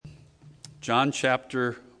John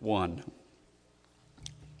chapter 1.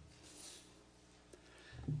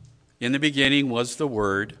 In the beginning was the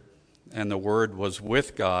Word, and the Word was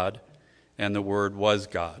with God, and the Word was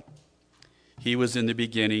God. He was in the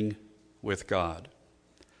beginning with God.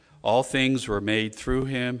 All things were made through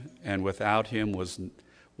him, and without him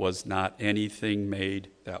was not anything made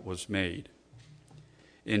that was made.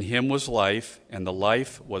 In him was life, and the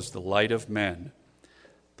life was the light of men.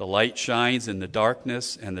 The light shines in the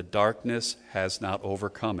darkness, and the darkness has not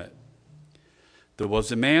overcome it. There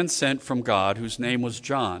was a man sent from God whose name was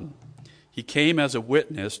John. He came as a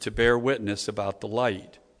witness to bear witness about the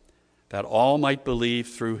light, that all might believe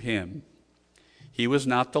through him. He was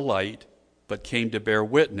not the light, but came to bear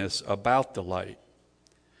witness about the light.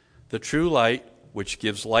 The true light, which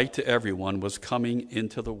gives light to everyone, was coming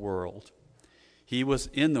into the world. He was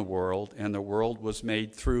in the world, and the world was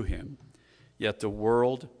made through him. Yet the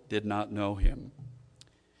world did not know him.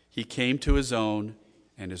 He came to his own,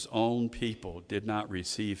 and his own people did not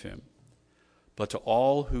receive him. But to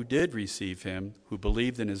all who did receive him, who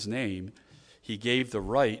believed in his name, he gave the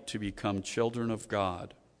right to become children of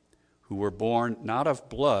God, who were born not of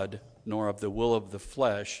blood, nor of the will of the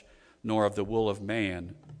flesh, nor of the will of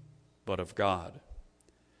man, but of God.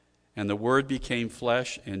 And the Word became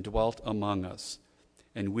flesh and dwelt among us,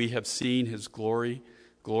 and we have seen his glory,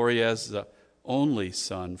 glory as the only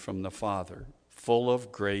Son from the Father, full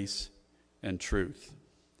of grace and truth.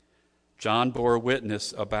 John bore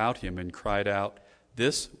witness about him and cried out,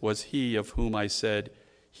 "This was he of whom I said,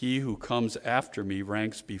 'He who comes after me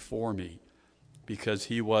ranks before me, because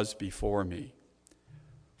he was before me.'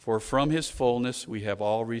 For from his fullness we have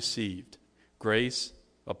all received grace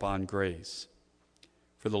upon grace.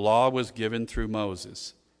 For the law was given through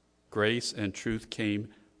Moses. Grace and truth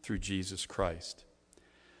came through Jesus Christ.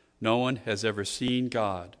 No one has ever seen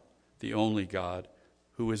God, the only God,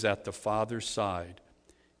 who is at the Father's side.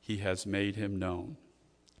 He has made him known."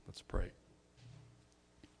 Let's pray.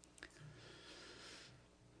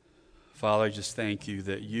 Father, I just thank you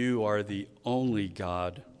that you are the only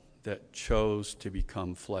God that chose to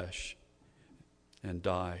become flesh and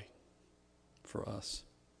die for us.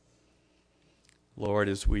 Lord,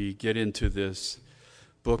 as we get into this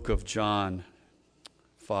book of John,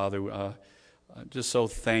 Father, I'm just so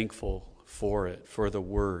thankful for it, for the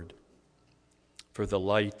Word, for the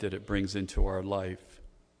light that it brings into our life.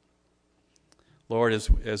 Lord,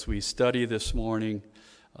 as we study this morning,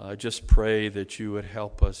 I just pray that you would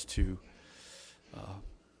help us to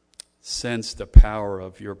sense the power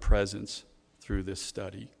of your presence through this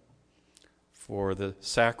study, for the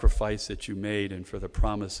sacrifice that you made and for the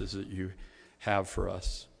promises that you have for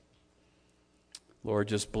us. Lord,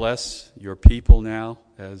 just bless your people now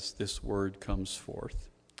as this word comes forth.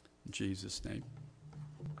 In Jesus' name.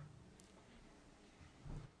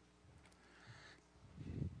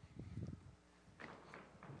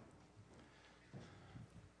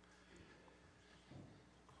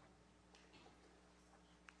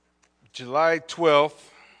 July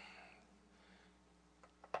 12th,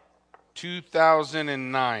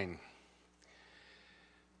 2009.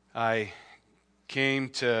 I came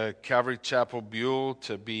to Calvary Chapel Buell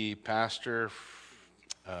to be pastor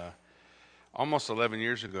almost 11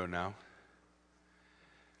 years ago now.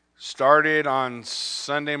 Started on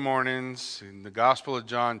Sunday mornings in the Gospel of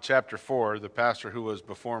John, chapter 4. The pastor who was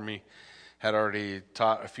before me had already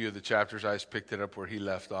taught a few of the chapters. I just picked it up where he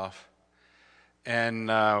left off. And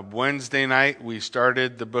Wednesday night, we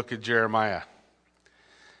started the book of Jeremiah.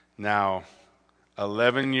 Now,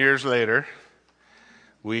 11 years later,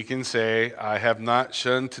 we can say, I have not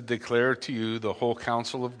shunned to declare to you the whole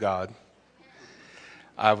counsel of God.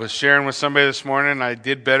 I was sharing with somebody this morning, I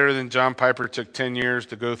did better than John Piper. Took 10 years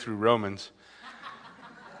to go through Romans.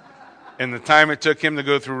 And the time it took him to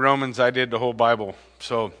go through Romans, I did the whole Bible.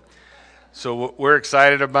 So we're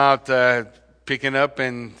excited about picking up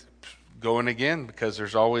and going again, because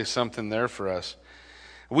there's always something there for us.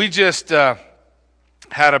 We just had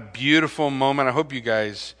a beautiful moment. I hope you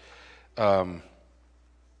guys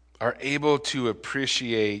are able to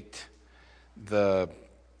appreciate the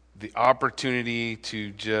opportunity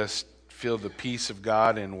to just feel the peace of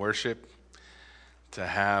God in worship, to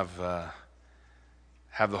have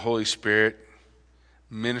the Holy Spirit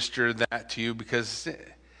minister that to you, because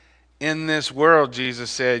in this world,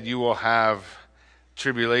 Jesus said, you will have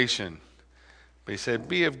tribulation. But he said,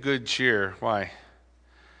 be of good cheer. Why?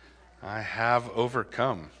 I have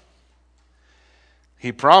overcome.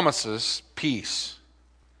 He promises peace.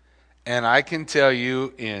 And I can tell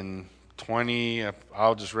you in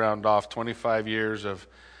I'll just round off 25 years of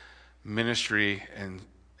ministry and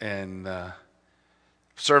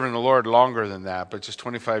serving the Lord longer than that, but just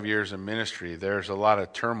 25 years in ministry, there's a lot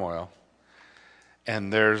of turmoil.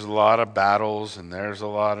 And there's a lot of battles, and there's a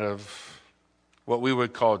lot of what we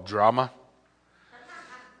would call drama.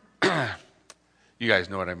 You guys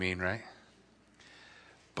know what I mean, right?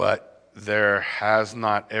 But there has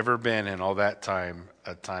not ever been in all that time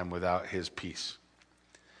a time without his peace.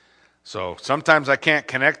 So sometimes I can't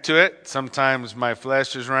connect to it. Sometimes my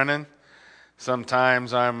flesh is running.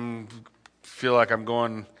 Sometimes feel like I'm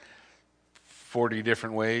going 40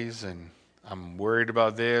 different ways, and I'm worried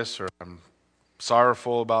about this, or I'm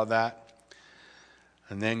sorrowful about that.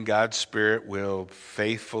 And then God's Spirit will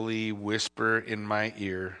faithfully whisper in my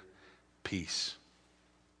ear, peace.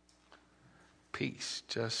 Peace.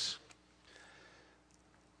 Just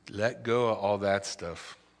let go of all that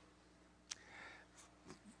stuff.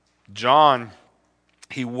 John,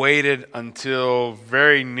 he waited until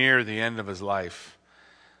very near the end of his life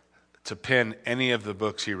to pen any of the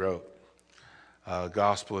books he wrote.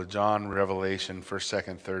 Gospel of John, Revelation, 1st,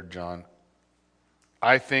 2nd, 3rd John.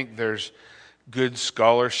 I think there's good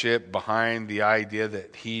scholarship behind the idea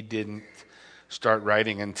that he didn't start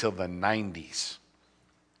writing until the 90s.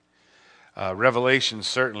 Revelation,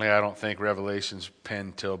 certainly I don't think Revelation's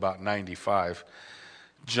penned till about 95.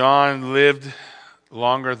 John lived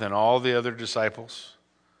longer than all the other disciples.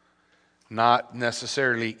 Not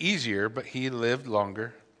necessarily easier, but he lived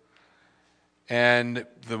longer. And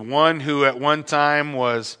the one who at one time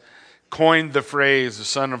coined the phrase, the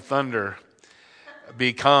son of thunder,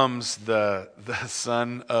 becomes the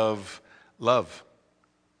son of love.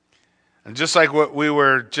 And just like what we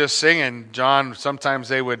were just singing, John, sometimes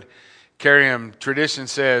they would carry him. Tradition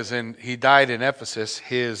says, and he died in Ephesus,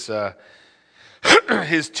 his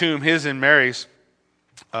tomb, his and Mary's,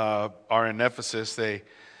 are in Ephesus. They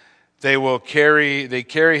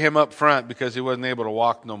carry him up front because he wasn't able to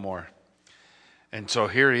walk no more. And so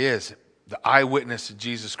here he is, the eyewitness of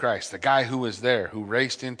Jesus Christ, the guy who was there, who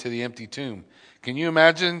raced into the empty tomb. Can you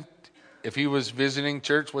imagine if he was visiting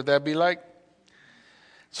church, what that'd be like?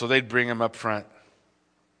 So they'd bring him up front,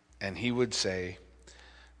 and he would say,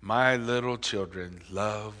 "My little children,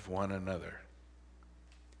 love one another."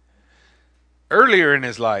 Earlier in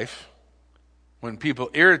his life, when people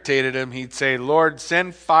irritated him, he'd say, "Lord,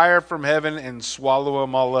 send fire from heaven and swallow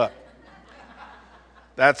them all up."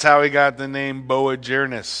 That's how he got the name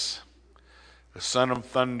Boanerges, the son of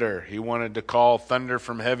thunder. He wanted to call thunder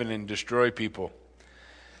from heaven and destroy people.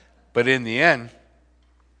 But in the end,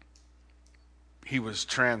 he was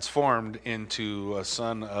transformed into a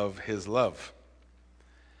son of his love.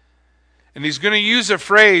 And he's going to use a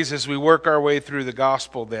phrase as we work our way through the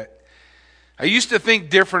gospel that I used to think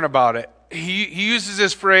different about it. He uses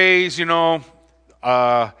this phrase, and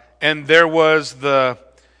there was the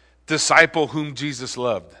disciple whom Jesus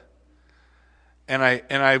loved. And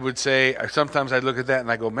I would say, sometimes I look at that and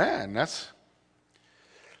I go, man,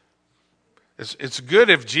 it's good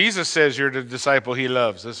if Jesus says you're the disciple he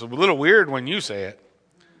loves. It's a little weird when you say it.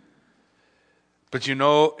 But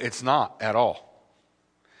it's not at all.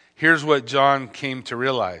 Here's what John came to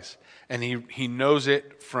realize. And he knows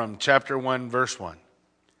it from chapter 1, verse 1.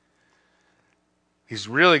 He's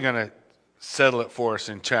really going to settle it for us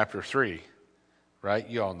in chapter 3. Right?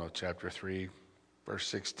 You all know chapter 3, verse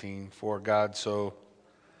 16. For God so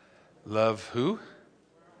loved who?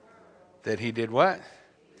 That he did what?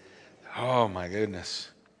 Oh my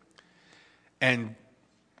goodness. And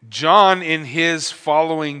John, in his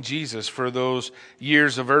following Jesus for those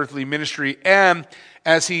years of earthly ministry, and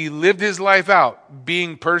as he lived his life out,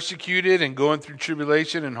 being persecuted and going through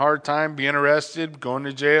tribulation and hard time, being arrested, going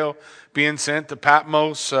to jail, being sent to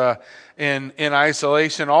Patmos in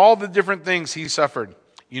isolation, all the different things he suffered.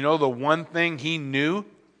 The one thing he knew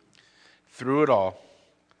through it all,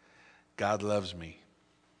 God loves me.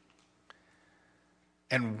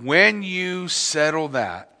 And when you settle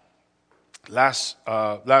that, last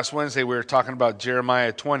Wednesday we were talking about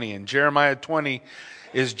Jeremiah 20, and Jeremiah 20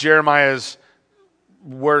 is Jeremiah's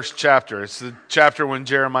worst chapter. It's the chapter when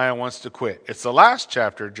Jeremiah wants to quit. It's the last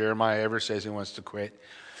chapter Jeremiah ever says he wants to quit.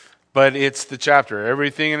 But it's the chapter.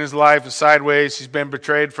 Everything in his life is sideways. He's been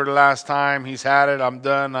betrayed for the last time. He's had it. I'm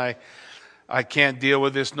done. I can't deal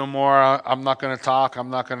with this no more. I'm not going to talk. I'm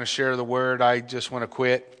not going to share the word. I just want to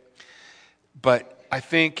quit. But I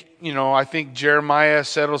think Jeremiah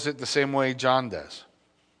settles it the same way John does.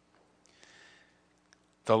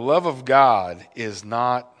 The love of God is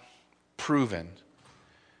not proven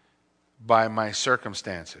by my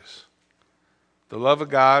circumstances. The love of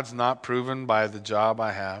God's not proven by the job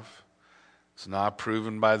I have. It's not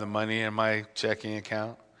proven by the money in my checking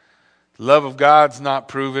account. The love of God's not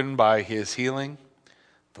proven by his healing.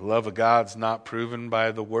 The love of God's not proven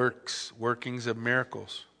by the workings of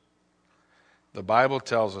miracles. The Bible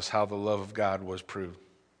tells us how the love of God was proved.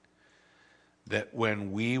 That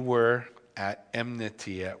when we were at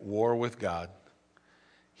enmity, at war with God,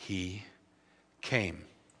 He came.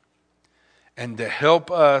 And to help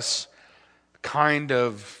us kind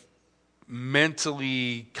of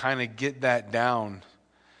mentally kind of get that down,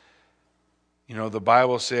 the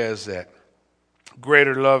Bible says that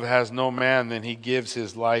greater love has no man than he gives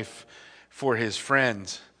his life for his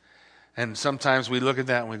friends. And sometimes we look at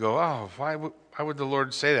that and we go, oh, why would the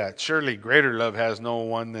Lord say that? Surely greater love has no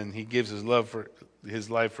one than he gives his life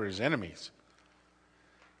for his enemies.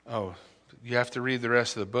 Oh, you have to read the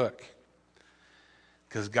rest of the book.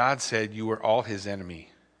 Because God said you were all his enemy.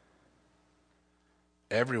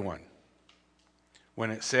 Everyone. When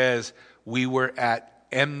it says we were at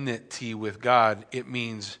enmity with God, it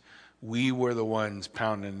means we were the ones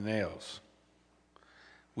pounding nails.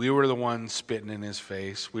 We were the ones spitting in his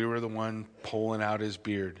face. We were the one pulling out his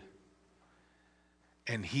beard.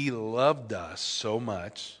 And he loved us so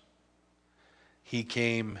much, he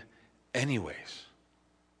came anyways.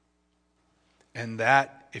 And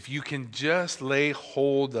that, if you can just lay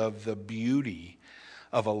hold of the beauty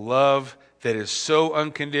of a love that is so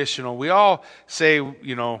unconditional. We all say,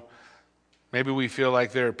 maybe we feel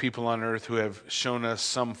like there are people on earth who have shown us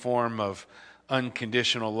some form of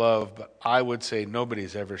unconditional love, but I would say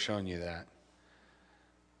nobody's ever shown you that.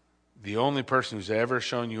 The only person who's ever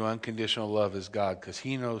shown you unconditional love is God, because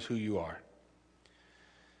he knows who you are.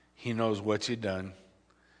 He knows what you've done.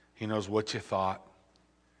 He knows what you thought.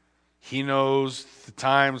 He knows the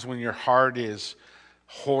times when your heart is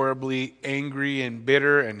horribly angry and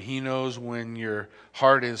bitter, and he knows when your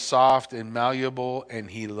heart is soft and malleable, and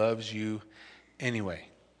he loves you anyway.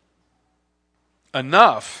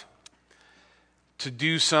 Enough to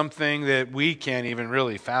do something that we can't even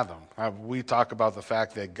really fathom. We talk about the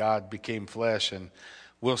fact that God became flesh, and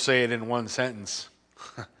we'll say it in one sentence.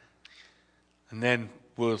 And then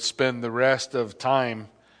we'll spend the rest of time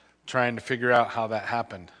trying to figure out how that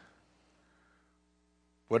happened.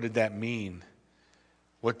 What did that mean?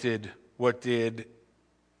 What did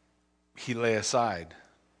he lay aside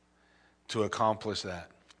to accomplish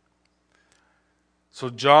that?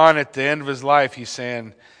 So John, at the end of his life, he's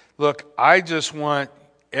saying, look, I just want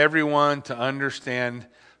everyone to understand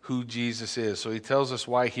who Jesus is. So he tells us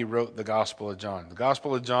why he wrote the Gospel of John. The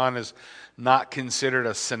Gospel of John is not considered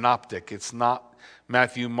a synoptic. It's not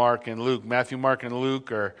Matthew, Mark, and Luke. Matthew, Mark, and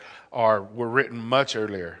Luke were written much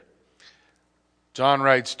earlier. John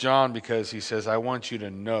writes John because he says, I want you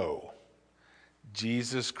to know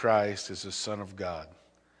Jesus Christ is the Son of God,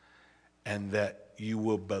 and that you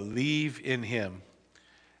will believe in him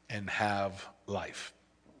and have life.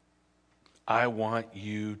 I want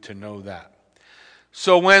you to know that.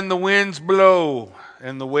 So when the winds blow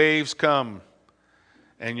and the waves come,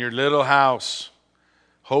 and your little house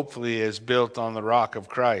hopefully is built on the rock of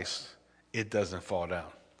Christ, it doesn't fall down.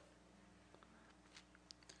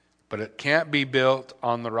 But it can't be built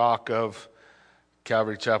on the rock of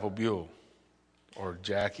Calvary Chapel Buell, or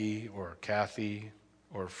Jackie, or Kathy,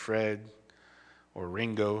 or Fred, or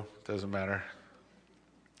Ringo, doesn't matter.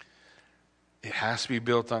 It has to be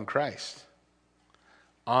built on Christ.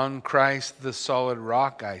 On Christ, the solid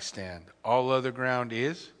rock I stand. All other ground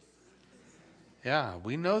is? Yeah,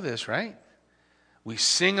 we know this, right? We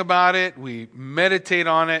sing about it. We meditate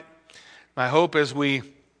on it. My hope as we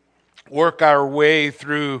work our way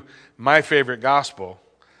through my favorite gospel,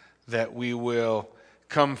 that we will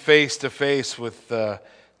come face to face with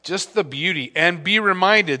just the beauty and be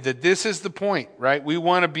reminded that this is the point, right? We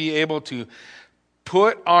want to be able to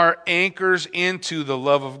put our anchors into the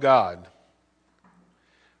love of God,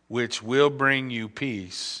 which will bring you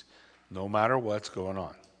peace no matter what's going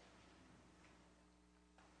on.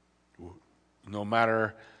 No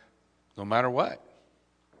matter what.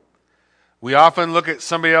 We often look at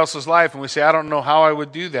somebody else's life and we say, I don't know how I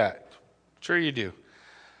would do that. Sure you do.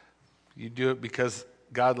 You do it because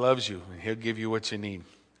God loves you and he'll give you what you need,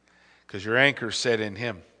 because your anchor's set in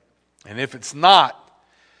him. And if it's not,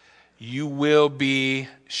 you will be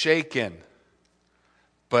shaken.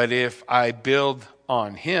 But if I build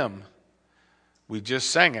on him, we just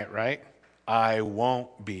sang it, right? I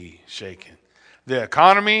won't be shaken. The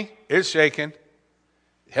economy is shaken.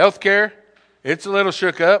 Healthcare, it's a little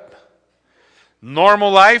shook up. Normal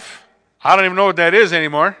life, I don't even know what that is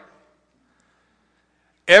anymore.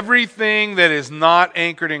 Everything that is not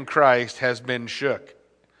anchored in Christ has been shook.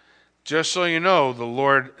 Just so you know, the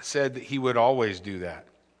Lord said that he would always do that,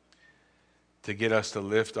 to get us to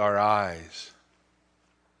lift our eyes.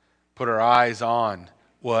 Put our eyes on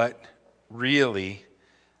what really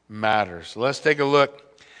matters. Let's take a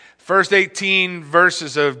look. First 18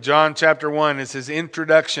 verses of John chapter 1 is his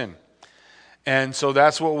introduction. And so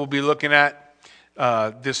that's what we'll be looking at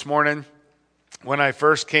this morning. When I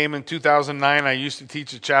first came in 2009, I used to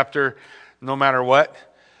teach a chapter no matter what.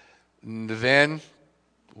 And then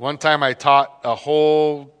one time I taught a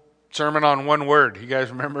whole sermon on one word. You guys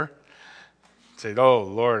remember? I said, oh,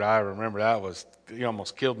 Lord, I remember you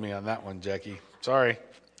almost killed me on that one, Jackie. Sorry.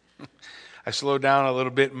 I slowed down a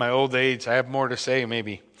little bit in my old age. I have more to say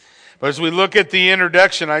maybe. But as we look at the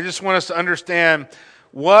introduction, I just want us to understand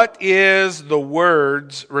what is the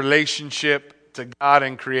Word's relationship to God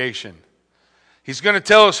and creation. He's going to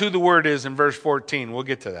tell us who the Word is in verse 14. We'll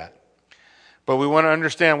get to that. But we want to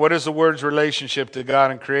understand what is the Word's relationship to God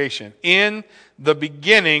and creation. In the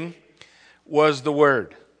beginning was the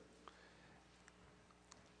Word.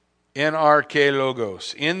 En arche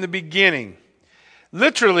logos. In the beginning.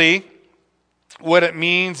 Literally, what it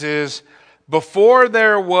means is before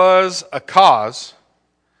there was a cause,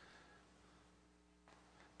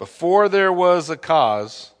 the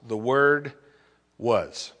Word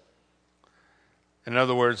was. In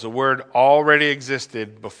other words, the Word already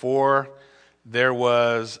existed before there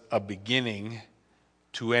was a beginning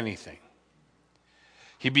to anything.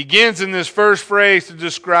 He begins in this first phrase to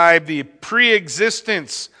describe the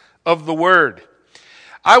pre-existence of the Word.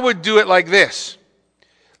 I would do it like this.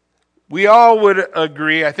 We all would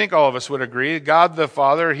agree, I think all of us would agree, God the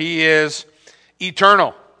Father, He is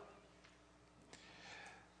eternal.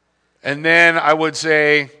 And then I would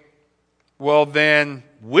say, well then,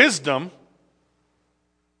 wisdom,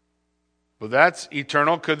 well that's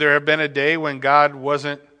eternal. Could there have been a day when God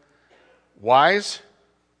wasn't wise?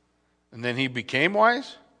 And then He became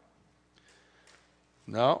wise?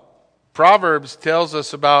 No. Proverbs tells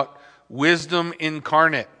us about wisdom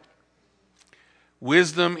incarnate.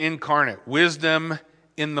 Wisdom incarnate. Wisdom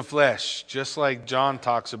in the flesh. Just like John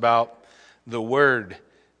talks about the Word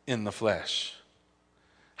in the flesh.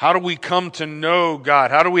 How do we come to know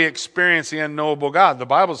God? How do we experience the unknowable God? The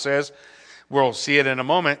Bible says, we'll see it in a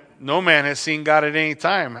moment, no man has seen God at any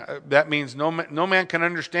time. That means no man can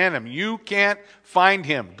understand Him. You can't find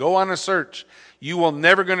Him. Go on a search. You will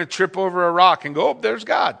never going to trip over a rock and go, oh, there's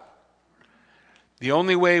God. The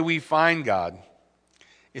only way we find God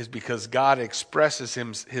is because God expresses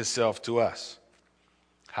Himself to us.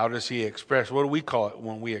 How does He express? What do we call it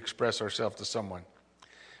when we express ourselves to someone?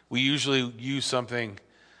 We usually use something,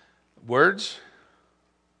 words,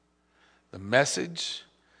 the message.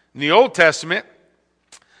 In the Old Testament,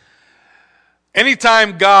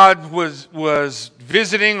 anytime God was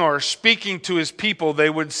visiting or speaking to His people, they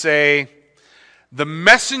would say, the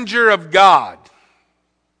messenger of God.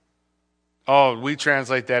 Oh, we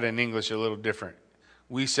translate that in English a little different.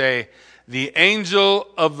 We say, the angel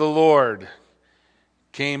of the Lord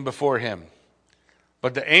came before him.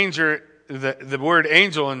 But the word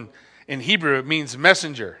angel in Hebrew, it means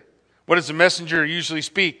messenger. What does the messenger usually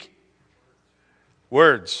speak?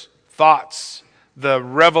 Words, thoughts. The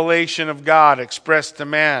revelation of God expressed to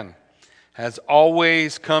man has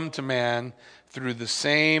always come to man through the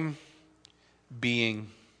same being.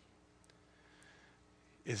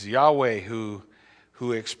 Is Yahweh who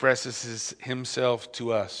expresses Himself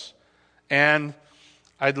to us. And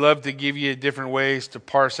I'd love to give you different ways to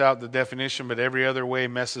parse out the definition, but every other way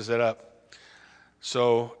messes it up.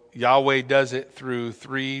 So Yahweh does it through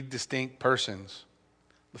three distinct persons.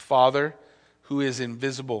 The Father, who is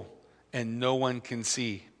invisible and no one can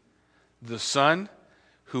see. The Son,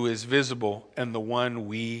 who is visible and the one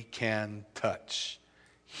we can touch,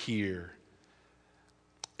 hear.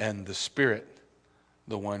 And the Spirit,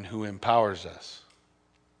 the one who empowers us.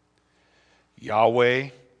 Yahweh,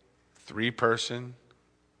 three-person,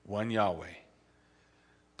 one Yahweh.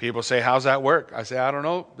 People say, how's that work? I say, I don't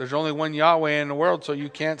know. There's only one Yahweh in the world, so you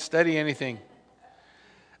can't study anything.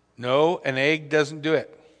 No, an egg doesn't do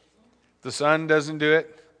it. The sun doesn't do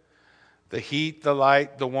it. The heat, the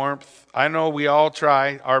light, the warmth. I know we all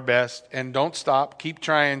try our best, and don't stop. Keep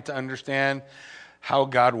trying to understand how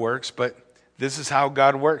God works, but this is how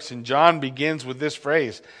God works. And John begins with this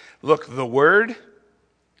phrase. Look, the Word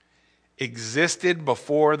existed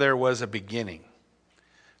before there was a beginning.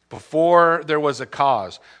 Before there was a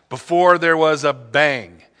cause. Before there was a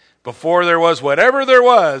bang. Before there was whatever there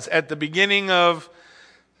was at the beginning of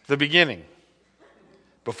the beginning.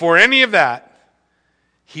 Before any of that,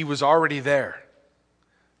 He was already there.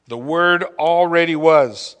 The Word already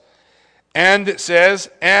was. And it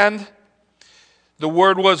says, and the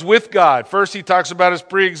Word was with God. First He talks about His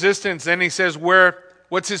pre-existence. Then He says,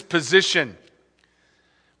 what's His position?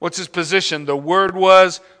 What's his position? The Word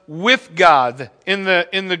was with God. In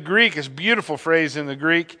the Greek, it's a beautiful phrase in the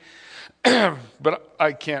Greek, but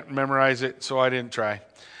I can't memorize it, so I didn't try.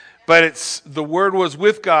 But it's the Word was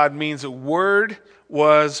with God means the Word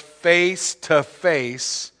was face to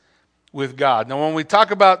face with God. Now, when we talk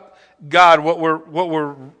about God, what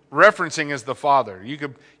we're referencing is the Father. You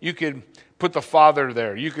could put the Father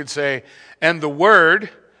there. You could say, and the Word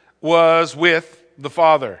was with the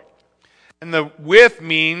Father. And the with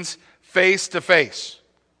means face to face.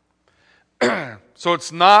 So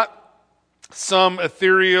it's not some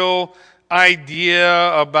ethereal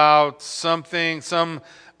idea about something, some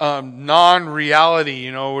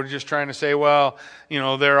non-reality. We're just trying to say, well,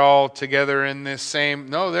 they're all together in this same.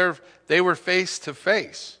 No, they were face to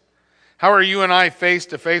face. How are you and I face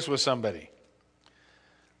to face with somebody?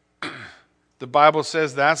 The Bible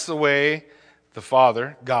says that's the way the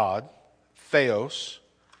Father, God, Theos,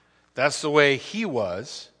 that's the way He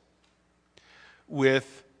was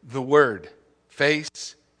with the Word,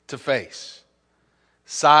 face to face,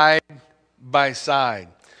 side by side.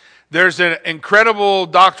 There's an incredible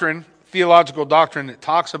doctrine, theological doctrine, that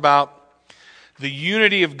talks about the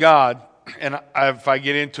unity of God. And if I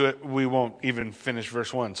get into it, we won't even finish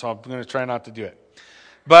verse 1, so I'm going to try not to do it.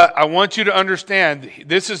 But I want you to understand,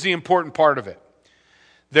 this is the important part of it.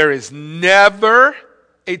 There is never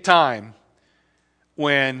a time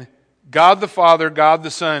when God the Father, God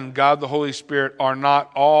the Son, God the Holy Spirit are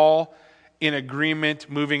not all in agreement,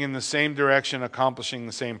 moving in the same direction, accomplishing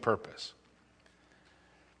the same purpose.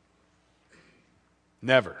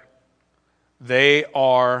 Never. They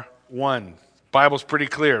are one. Bible's pretty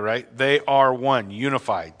clear, right? They are one,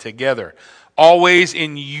 unified, together. Always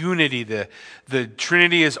in unity. The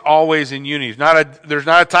Trinity is always in unity. There's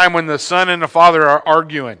not a time when the Son and the Father are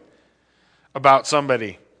arguing about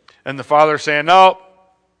somebody. And the Father saying, nope,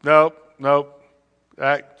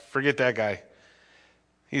 forget that guy.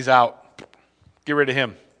 He's out. Get rid of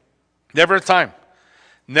him. Never a time.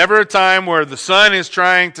 Never a time where the Son is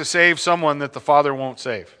trying to save someone that the Father won't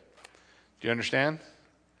save. Do you understand?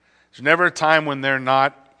 There's never a time when they're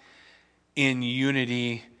not in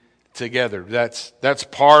unity together. That's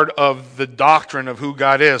part of the doctrine of who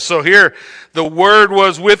God is. So here, the Word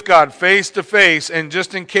was with God face to face. And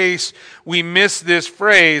just in case we miss this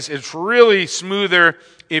phrase, it's really smoother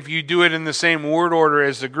if you do it in the same word order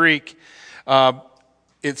as the Greek.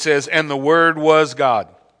 It says, and the Word was God.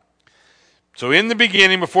 So in the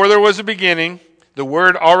beginning, before there was a beginning, the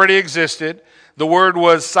Word already existed. The Word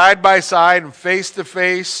was side by side and face to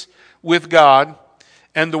face with God,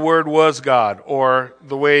 and the Word was God, or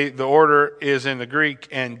the way the order is in the Greek,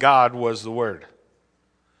 and God was the Word.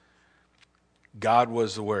 God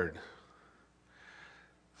was the Word.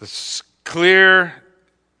 This clear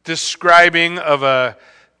describing of a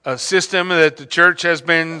system that the church has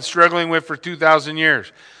been struggling with for 2,000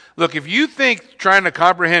 years. Look, if you think trying to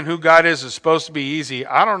comprehend who God is supposed to be easy,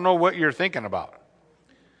 I don't know what you're thinking about.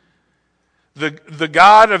 The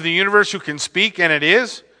God of the universe who can speak, and it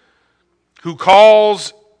is, who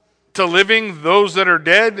calls to living those that are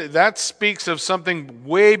dead, that speaks of something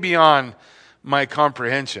way beyond my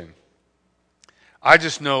comprehension. I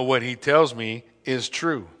just know what He tells me is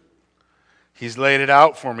true. He's laid it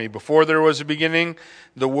out for me. Before there was a beginning,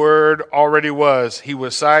 the Word already was. He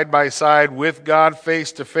was side by side with God,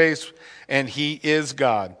 face to face, and He is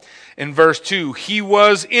God. In verse 2, He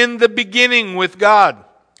was in the beginning with God.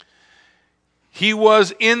 He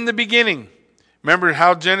was in the beginning. Remember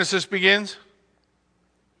how Genesis begins?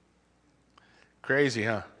 Crazy,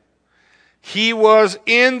 huh? He was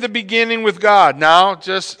in the beginning with God. Now,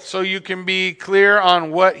 just so you can be clear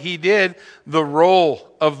on what He did, the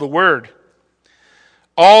role of the Word.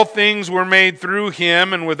 All things were made through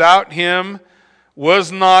Him, and without Him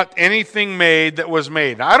was not anything made that was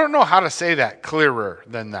made. Now, I don't know how to say that clearer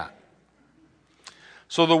than that.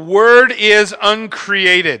 So the Word is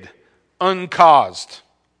uncreated, uncaused.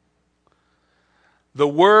 The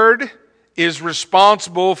Word is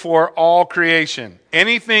responsible for all creation.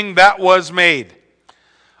 Anything that was made,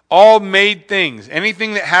 all made things,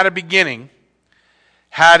 anything that had a beginning,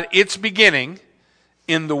 had its beginning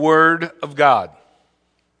in the Word of God.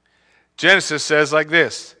 Genesis says like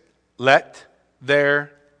this, let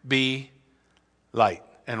there be light.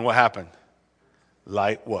 And what happened?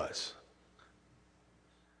 Light was.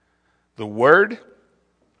 The Word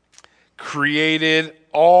created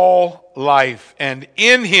all life, and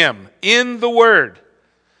in Him, in the Word,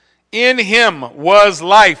 in Him was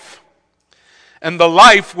life. And the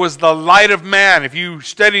life was the light of man. If you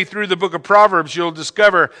study through the book of Proverbs, you'll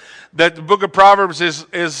discover that the book of Proverbs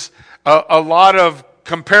is a lot of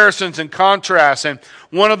comparisons and contrasts. And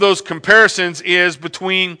one of those comparisons is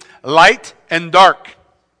between light and dark.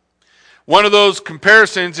 One of those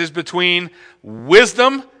comparisons is between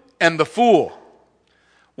wisdom and the fool.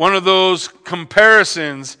 One of those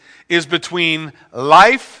comparisons is between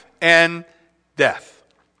life and death.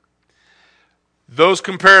 Those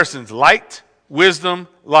comparisons, light, wisdom,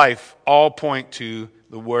 life, all point to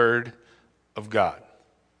the Word of God.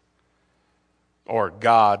 Or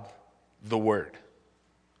God, the Word.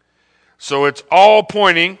 So it's all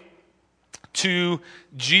pointing to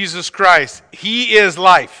Jesus Christ. He is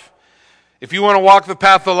life. If you want to walk the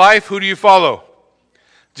path of life, who do you follow?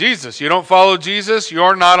 Jesus. You don't follow Jesus,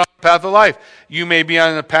 you're not on the path of life. You may be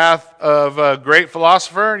on the path of a great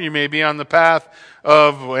philosopher, you may be on the path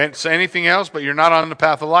of anything else, but you're not on the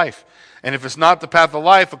path of life. And if it's not the path of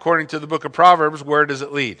life, according to the book of Proverbs, where does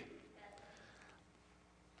it lead?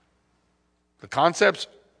 The concepts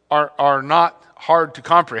are not hard to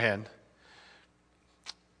comprehend.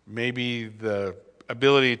 Maybe the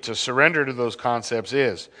ability to surrender to those concepts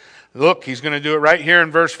is. Look, he's going to do it right here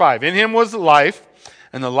in verse 5. In him was the life,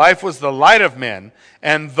 and the life was the light of men,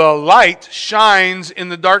 and the light shines in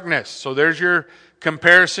the darkness. So there's your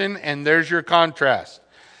comparison, and there's your contrast.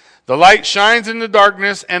 The light shines in the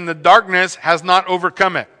darkness, and the darkness has not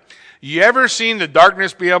overcome it. You ever seen the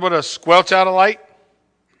darkness be able to squelch out a light?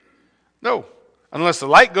 No. Unless the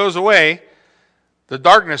light goes away, the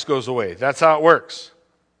darkness goes away. That's how it works.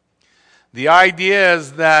 The idea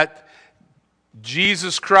is that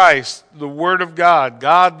Jesus Christ, the Word of God,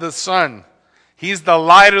 God the Son, He's the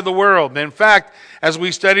light of the world. In fact, as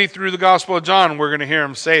we study through the Gospel of John, we're going to hear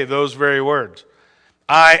Him say those very words.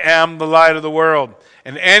 I am the light of the world,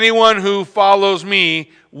 and anyone who follows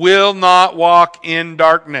me will not walk in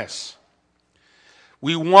darkness.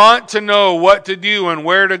 We want to know what to do and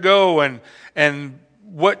where to go and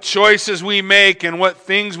what choices we make and what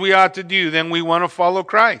things we ought to do. Then we want to follow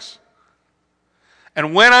Christ.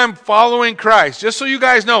 And when I'm following Christ, just so you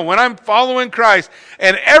guys know, when I'm following Christ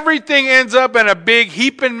and everything ends up in a big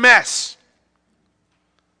heaping mess,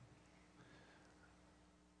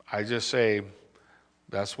 I just say,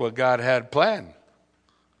 that's what God had planned.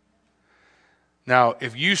 Now,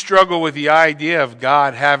 if you struggle with the idea of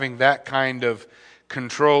God having that kind of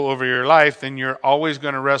control over your life, then you're always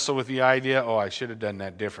going to wrestle with the idea, I should have done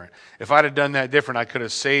that different. If I'd have done that different, I could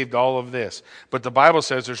have saved all of this. But the Bible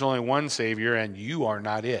says there's only one Savior, and you are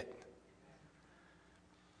not it.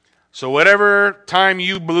 So whatever time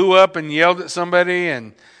you blew up and yelled at somebody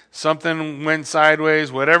and something went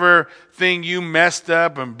sideways, whatever thing you messed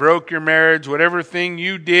up and broke your marriage, whatever thing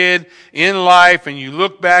you did in life and you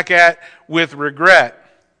look back at with regret,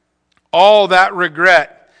 all that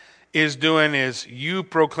regret is you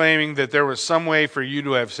proclaiming that there was some way for you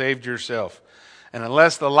to have saved yourself. And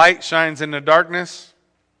unless the light shines in the darkness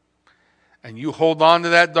and you hold on to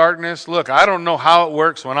that darkness, look, I don't know how it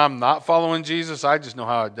works when I'm not following Jesus. I just know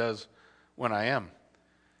how it does when I am.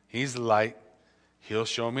 He's the light. He'll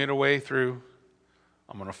show me the way through.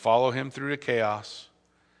 I'm going to follow Him through the chaos.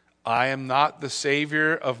 I am not the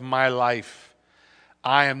Savior of my life.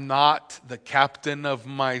 I am not the captain of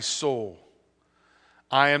my soul.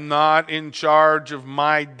 I am not in charge of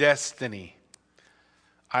my destiny.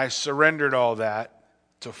 I surrendered all that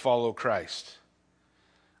to follow Christ.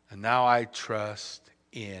 And now I trust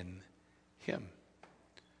in Him.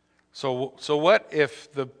 So what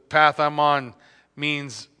if the path I'm on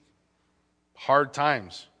means hard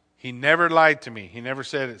times? He never lied to me. He never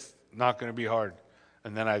said it's not going to be hard.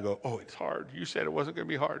 And then I go, it's hard. You said it wasn't going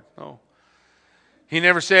to be hard. No. He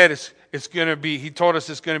never said it's going to be, He told us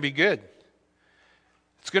it's going to be good.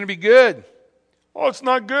 It's going to be good. It's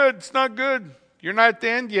not good. It's not good. You're not at the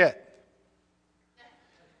end yet.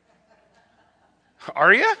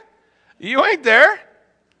 Are you? You ain't there.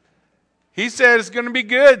 He said it's going to be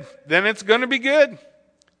good. Then it's going to be good.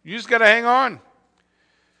 You just got to hang on.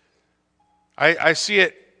 I see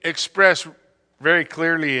it expressed very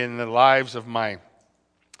clearly in the lives of my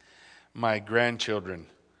grandchildren.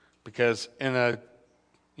 Because in a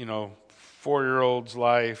 4-year-old's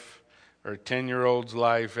life, or a 10-year-old's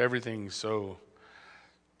life, everything's so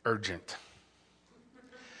urgent.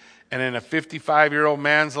 And in a 55-year-old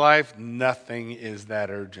man's life, nothing is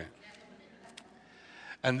that urgent.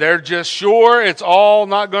 And they're just sure it's all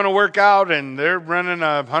not going to work out, and they're running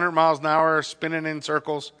 100 miles an hour, spinning in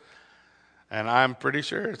circles. And I'm pretty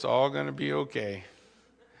sure it's all going to be okay.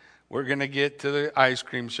 We're going to get to the ice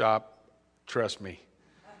cream shop. Trust me.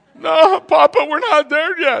 No, Papa, we're not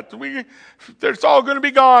there yet. It's all going to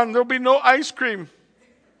be gone. There'll be no ice cream.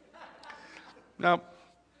 No,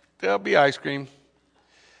 there'll be ice cream.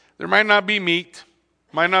 There might not be meat.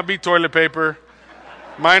 Might not be toilet paper.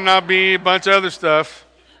 Might not be a bunch of other stuff.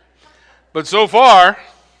 But so far,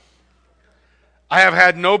 I have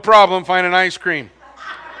had no problem finding ice cream.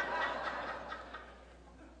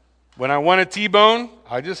 When I want a T-bone,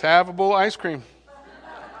 I just have a bowl of ice cream.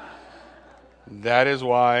 That is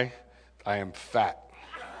why I am fat.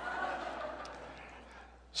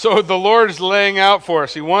 So the Lord is laying out for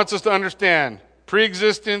us. He wants us to understand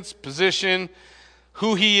pre-existence, position,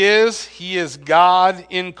 who He is. He is God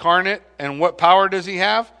incarnate. And what power does He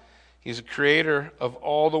have? He's a creator of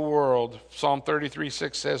all the world. Psalm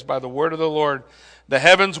 33:6 says, by the word of the Lord, the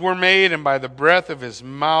heavens were made, and by the breath of His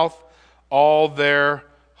mouth, all their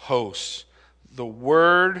hosts. The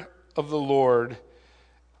word of the Lord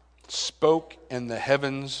spoke, and the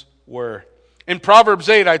heavens were. In Proverbs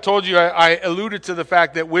 8, I told you, I alluded to the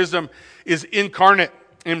fact that wisdom is incarnate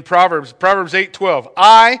in Proverbs. Proverbs 8:12.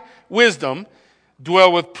 I, wisdom,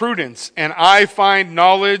 dwell with prudence, and I find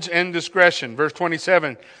knowledge and discretion. Verse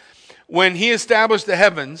 27. When He established the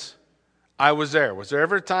heavens, I was there. Was there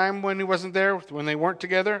ever a time when He wasn't there, when they weren't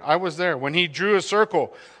together? I was there. When He drew a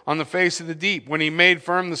circle on the face of the deep, when He made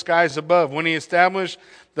firm the skies above, when He established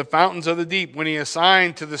the fountains of the deep, when He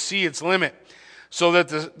assigned to the sea its limit, so that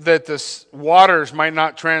the waters might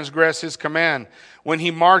not transgress His command, when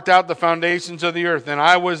He marked out the foundations of the earth, and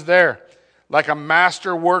I was there, like a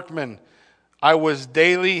master workman. I was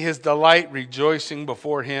daily His delight, rejoicing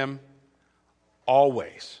before Him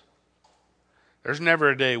always. There's never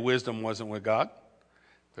a day wisdom wasn't with God.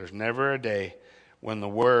 There's never a day when the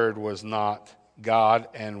Word was not God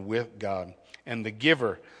and with God, and the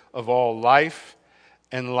giver of all life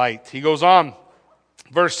and light. He goes on,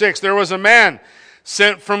 verse 6, there was a man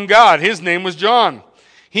sent from God. His name was John.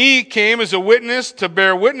 He came as a witness to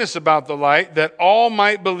bear witness about the light, that all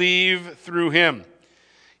might believe through him.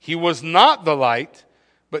 He was not the light,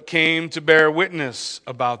 but came to bear witness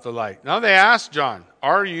about the light. Now they asked John,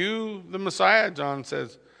 are you the Messiah? John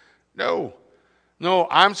says, no,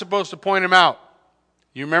 I'm supposed to point him out.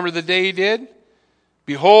 You remember the day he did?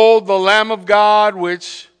 Behold the Lamb of God,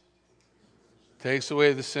 which takes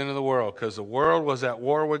away the sin of the world, because the world was at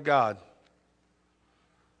war with God.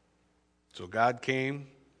 So God came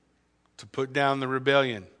to put down the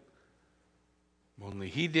rebellion. Only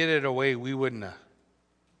He did it a way we wouldn't have.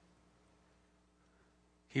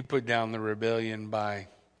 He put down the rebellion by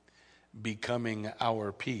becoming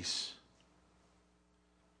our peace.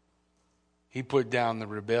 He put down the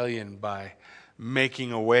rebellion by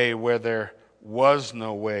making a way where there was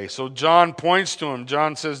no way. So John points to him.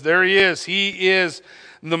 John says, there he is. He is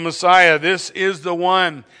the Messiah. This is the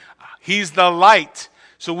one. He's the light.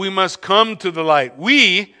 So we must come to the light.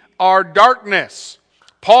 We are darkness.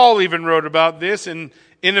 Paul even wrote about this in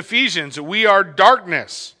Ephesians. We are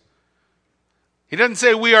darkness. He doesn't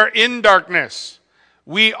say we are in darkness.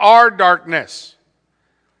 We are darkness.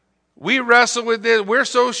 We wrestle with this. We're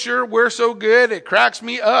so sure we're so good, it cracks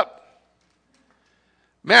me up.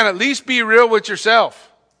 Man, at least be real with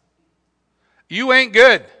yourself. You ain't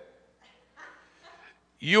good.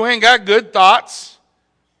 You ain't got good thoughts.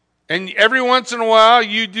 And every once in a while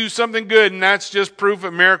you do something good, and that's just proof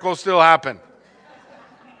that miracles still happen.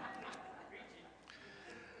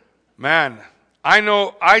 Man,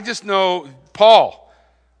 I just know Paul,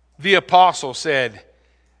 the apostle, said,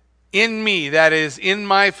 in me, that is in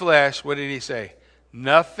my flesh, what did he say?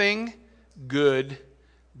 Nothing good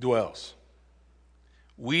dwells.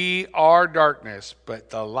 We are darkness, but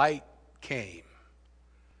the light came.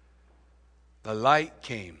 The light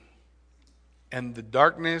came. And the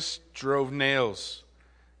darkness drove nails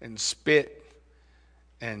and spit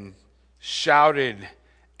and shouted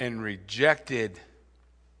and rejected.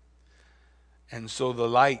 And so the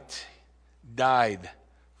light died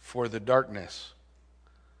for the darkness.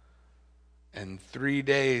 And 3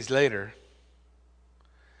 days later,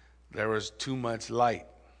 there was too much light.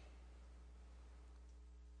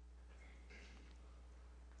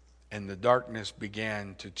 And the darkness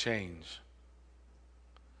began to change.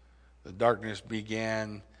 The darkness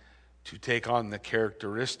began to take on the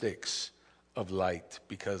characteristics of light,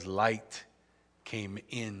 because light came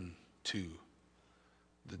into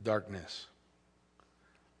the darkness.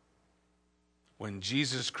 When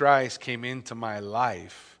Jesus Christ came into my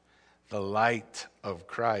life, the light of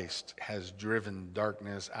Christ has driven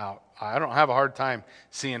darkness out. I don't have a hard time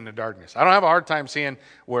seeing the darkness. I don't have a hard time seeing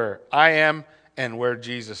where I am and where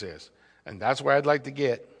Jesus is. And that's where I'd like to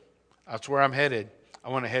get. That's where I'm headed. I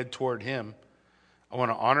want to head toward Him. I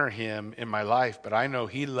want to honor Him in my life. But I know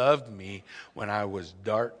He loved me when I was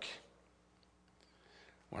dark,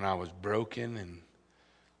 when I was broken and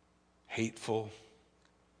hateful.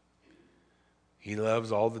 He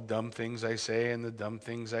loves all the dumb things I say and the dumb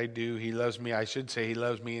things I do. He loves me. I should say He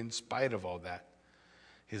loves me in spite of all that.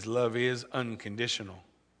 His love is unconditional.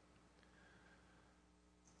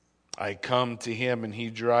 I come to Him and He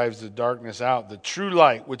drives the darkness out. The true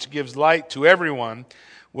light, which gives light to everyone,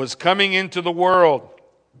 was coming into the world.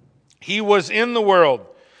 He was in the world,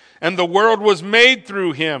 and the world was made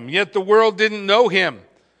through Him, yet the world didn't know Him.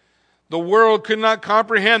 The world could not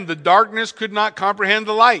comprehend. The darkness could not comprehend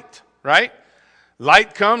the light, right?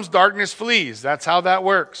 Light comes, darkness flees. That's how that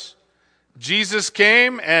works. Jesus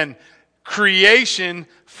came and creation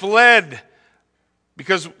fled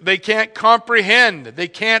because they can't comprehend. They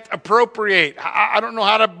can't appropriate. I don't know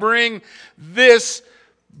how to bring this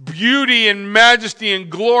beauty and majesty and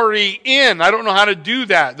glory in. I don't know how to do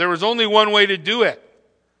that. There was only one way to do it.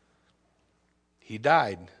 He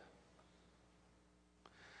died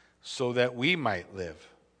so that we might live.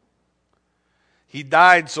 He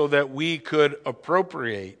died so that we could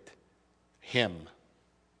appropriate Him.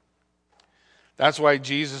 That's why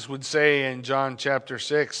Jesus would say in John chapter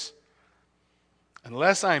 6,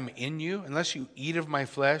 unless I'm in you, unless you eat of my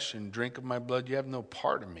flesh and drink of my blood, you have no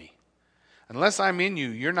part of me. Unless I'm in you,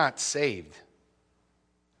 you're not saved.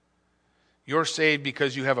 You're saved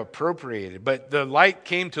because you have appropriated. But the light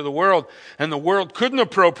came to the world, and the world couldn't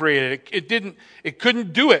appropriate it. It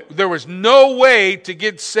couldn't do it. There was no way to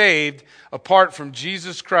get saved apart from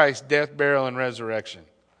Jesus Christ's death, burial, and resurrection.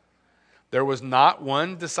 There was not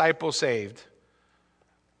one disciple saved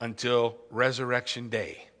until resurrection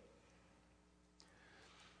day.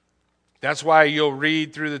 That's why you'll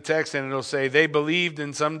read through the text and it'll say they believed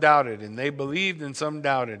and some doubted, and they believed and some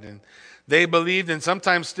doubted, and they believed, and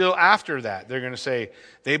sometimes still after that they're going to say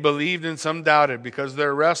they believed and some doubted, because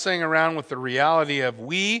they're wrestling around with the reality of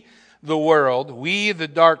we, the world, we, the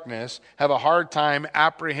darkness, have a hard time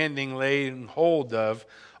apprehending, laying hold of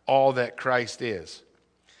all that Christ is.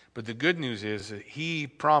 But the good news is that He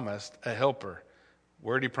promised a helper.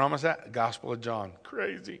 Where did He promise that? Gospel of John.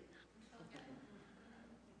 Crazy.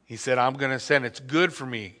 He said, I'm going to send. It's good for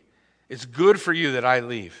me. It's good for you that I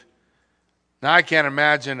leave. Now, I can't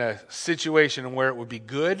imagine a situation where it would be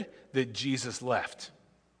good that Jesus left.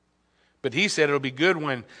 But He said it'll be good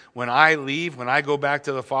when I leave, when I go back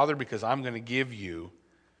to the Father, because I'm going to give you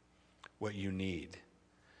what you need.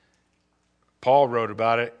 Paul wrote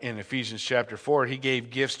about it in Ephesians chapter 4. He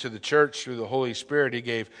gave gifts to the church through the Holy Spirit. He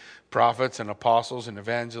gave prophets and apostles and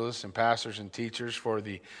evangelists and pastors and teachers for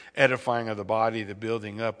the edifying of the body, the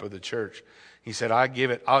building up of the church. He said, I'll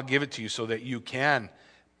give it to you so that you can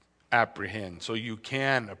apprehend, so you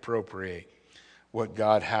can appropriate what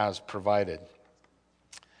God has provided.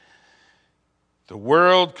 The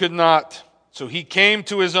world could not. So He came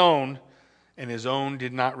to His own, and His own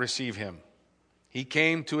did not receive Him. He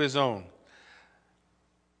came to His own.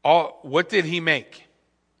 What did He make?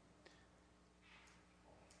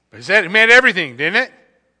 He said He made everything, didn't it?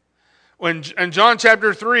 When in John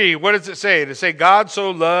chapter 3, what does it say? Does it say God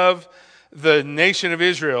so loved the nation of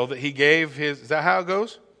Israel that He gave His... Is that how it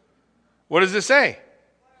goes? What does it say?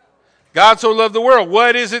 God so loved the world.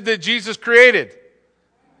 What is it that Jesus created?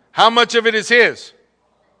 How much of it is His?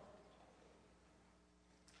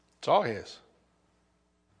 It's all His.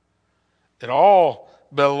 It all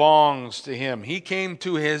belongs to Him. He came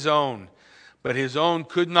to His own, but His own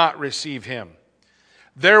could not receive Him.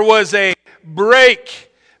 There was a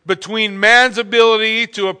break between man's ability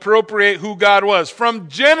to appropriate who God was. From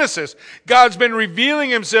Genesis, God's been revealing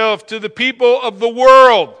Himself to the people of the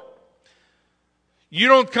world. You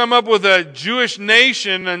don't come up with a Jewish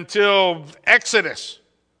nation until Exodus.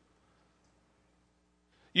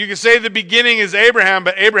 You can say the beginning is Abraham,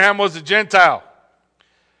 but Abraham was a Gentile.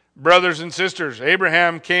 Brothers and sisters,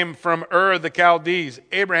 Abraham came from Ur of the Chaldees.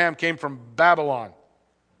 Abraham came from Babylon.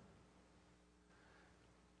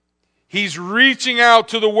 He's reaching out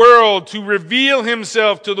to the world to reveal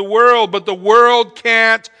Himself to the world, but the world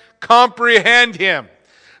can't comprehend Him.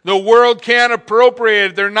 The world can't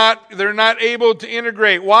appropriate it. They're not able to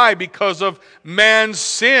integrate. Why? Because of man's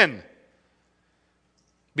sin.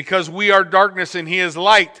 Because we are darkness and He is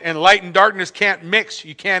light, and light and darkness can't mix.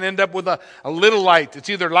 You can't end up with a little light. It's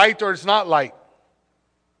either light or it's not light.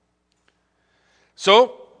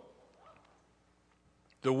 So,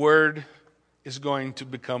 the Word is going to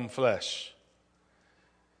become flesh.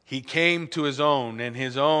 He came to His own, and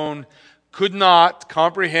His own could not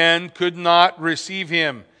comprehend, could not receive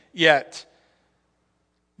Him yet.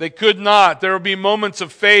 They could not. There will be moments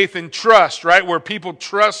of faith and trust, right, where people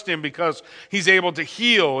trust Him because He's able to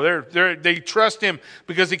heal. They trust Him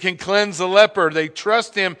because He can cleanse the leper. They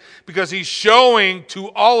trust Him because He's showing to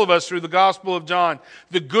all of us through the Gospel of John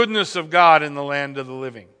the goodness of God in the land of the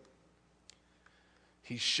living.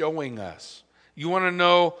 He's showing us. You want to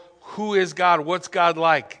know who is God? What's God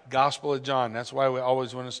like? Gospel of John. That's why we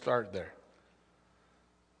always want to start there.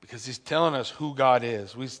 Because he's telling us who God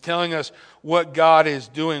is. He's telling us what God is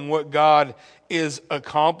doing, what God is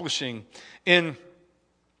accomplishing. In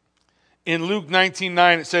Luke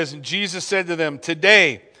 19:9 it says, and Jesus said to them,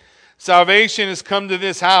 today salvation has come to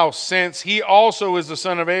this house, since he also is the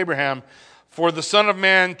son of Abraham. For the Son of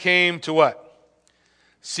Man came to what?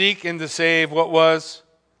 Seek and to save what was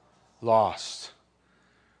lost.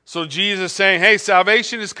 So Jesus is saying, hey,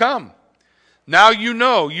 salvation has come. Now you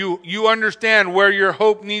know, you understand where your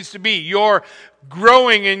hope needs to be. You're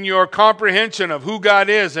growing in your comprehension of who God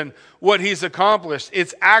is and what he's accomplished.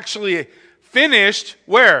 It's actually finished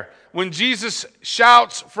where? When Jesus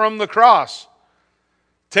shouts from the cross.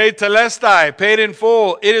 Te telestai, paid in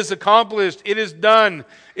full. It is accomplished. It is done.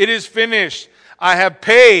 It is finished. I have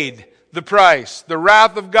paid the price. The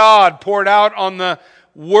wrath of God poured out on the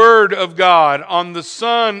Word of God, on the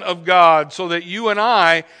Son of God, so that you and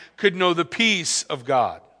I could know the peace of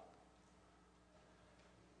God.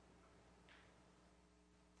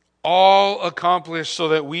 All accomplished so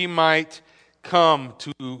that we might come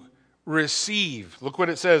to receive. Look what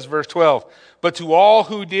it says, verse 12. But to all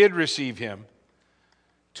who did receive him,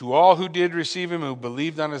 who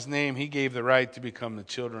believed on his name, he gave the right to become the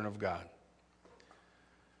children of God.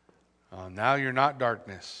 Now you're not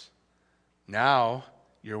darkness. Now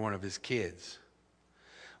you're one of his kids.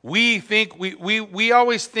 We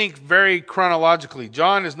always think very chronologically.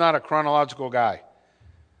 John is not a chronological guy.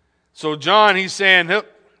 So John, he's saying,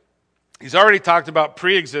 he's already talked about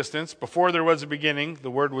pre-existence. Before there was a beginning,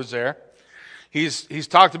 the Word was there. He's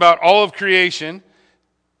talked about all of creation.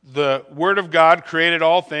 The Word of God created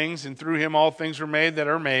all things, and through him all things were made that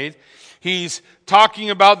are made. He's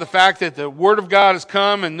talking about the fact that the Word of God has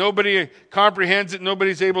come and nobody comprehends it,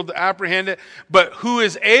 nobody's able to apprehend it. But who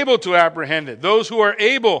is able to apprehend it? Those who are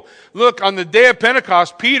able. Look, on the day of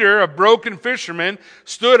Pentecost, Peter, a broken fisherman,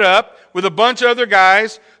 stood up with a bunch of other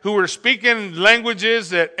guys who were speaking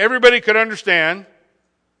languages that everybody could understand,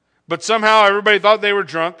 but somehow everybody thought they were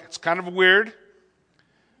drunk. It's kind of weird,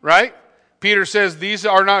 right? Peter says, these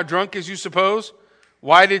are not drunk as you suppose.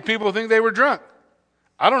 Why did people think they were drunk?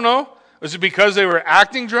 I don't know. Was it because they were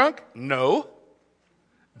acting drunk? No.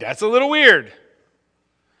 That's a little weird.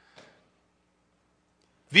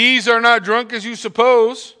 These are not drunk as you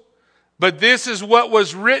suppose, but this is what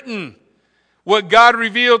was written, what God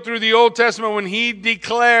revealed through the Old Testament when he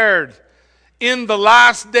declared, in the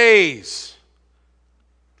last days,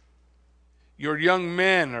 your young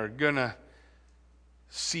men are going to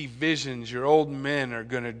see visions. Your old men are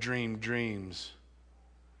going to dream dreams.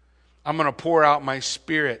 I'm going to pour out my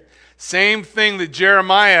Spirit. Same thing that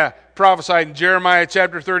Jeremiah prophesied in Jeremiah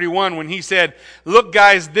chapter 31 when he said, look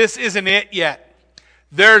guys, this isn't it yet.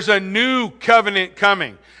 There's a new covenant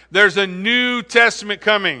coming. There's a New Testament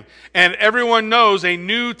coming. And everyone knows a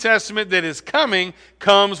New Testament that is coming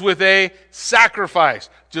comes with a sacrifice,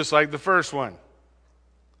 just like the first one.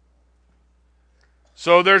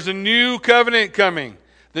 So there's a new covenant coming.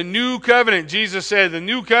 The new covenant, Jesus said, the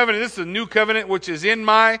new covenant, this is the new covenant which is in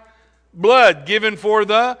my blood, given for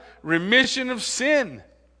the remission of sin.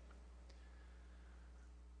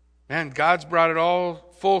 Man, God's brought it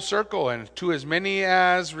all full circle. And to as many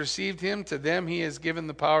as received him, to them he has given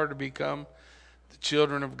the power to become the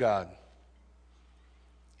children of God.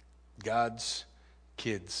 God's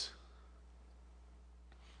kids.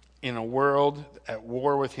 In a world at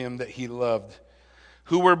war with him that he loved.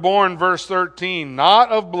 Who were born, verse 13, not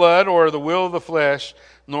of blood or the will of the flesh,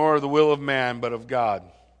 nor the will of man, but of God.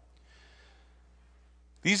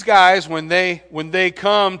 These guys, when they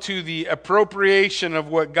come to the appropriation of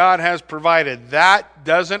what God has provided, that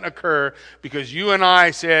doesn't occur because you and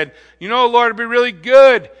I said, you know, Lord, it'd be really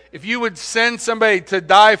good if you would send somebody to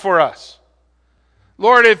die for us.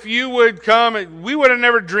 Lord, if you would come, we would have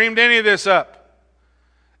never dreamed any of this up.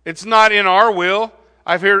 It's not in our will.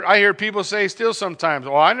 I hear people say still sometimes,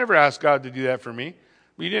 oh, I never asked God to do that for me.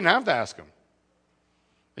 But you didn't have to ask him.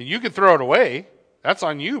 And you could throw it away. That's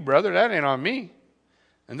on you, brother. That ain't on me.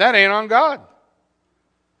 And that ain't on God.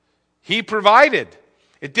 He provided.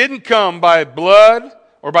 It didn't come by blood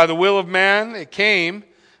or by the will of man. It came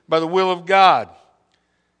by the will of God.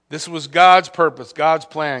 This was God's purpose, God's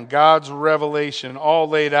plan, God's revelation, all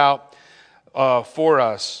laid out for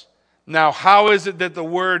us. Now, how is it that the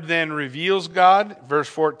Word then reveals God? Verse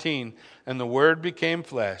 14, and the Word became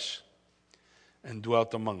flesh and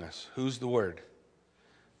dwelt among us. Who's the Word?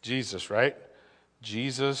 Jesus, right?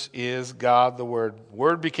 Jesus is God the Word.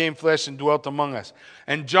 Word became flesh and dwelt among us.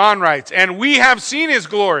 And John writes, and we have seen his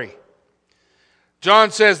glory.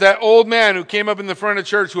 John says that old man who came up in the front of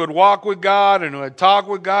church who had walked with God and who had talked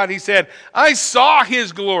with God, he said, I saw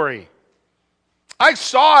his glory. I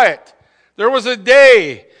saw it. There was a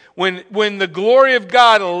day when the glory of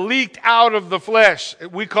God leaked out of the flesh.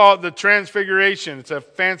 We call it the transfiguration. It's a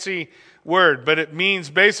fancy word, but it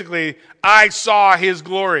means basically, I saw his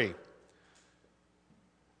glory.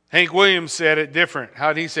 Hank Williams said it different.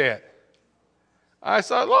 How'd he say it? I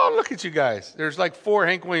saw, oh, look at you guys. There's like 4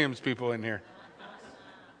 Hank Williams people in here.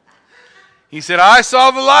 He said, I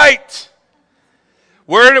saw the light.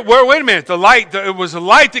 Wait a minute, the light, it was a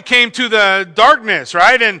light that came to the darkness,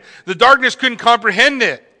 right? And the darkness couldn't comprehend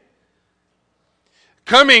it.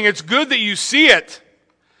 Coming, it's good that you see it,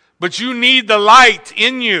 but you need the light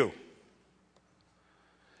in you.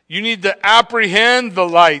 You need to apprehend the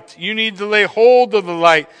light. You need to lay hold of the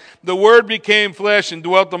light. The Word became flesh and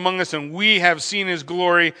dwelt among us, and we have seen His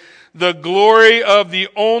glory, the glory of the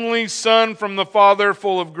only Son from the Father,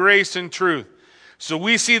 full of grace and truth. So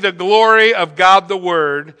we see the glory of God the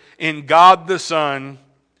Word in God the Son.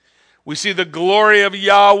 We see the glory of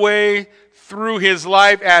Yahweh through His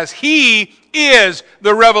life as He is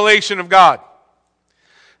the revelation of God.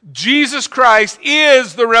 Jesus Christ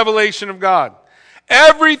is the revelation of God.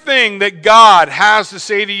 Everything that God has to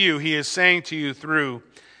say to you, He is saying to you through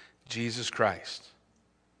Jesus Christ.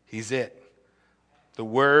 He's it. The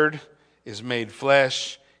Word is made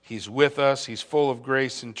flesh. He's with us. He's full of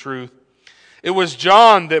grace and truth. It was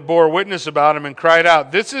John that bore witness about Him and cried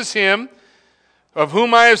out, this is Him of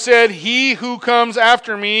whom I have said, He who comes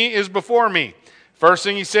after me is before me. First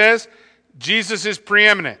thing he says, Jesus is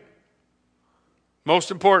preeminent.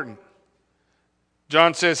 Most important.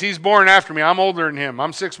 John says, He's born after me. I'm older than Him.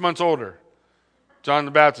 I'm 6 months older. John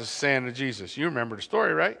the Baptist is saying to Jesus, you remember the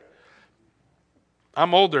story, right?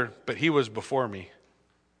 I'm older, but He was before me.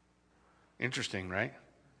 Interesting, right?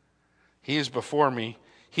 He is before me.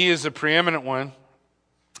 He is the preeminent one.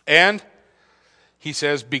 And he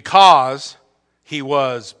says, because He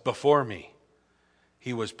was before me.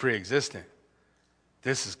 He was pre-existent.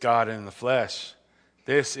 This is God in the flesh.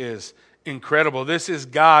 This is incredible. This is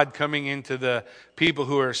God coming into the people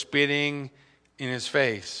who are spitting in His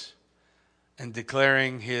face and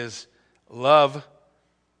declaring His love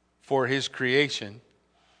for His creation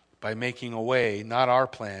by making a way, not our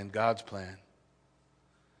plan, God's plan,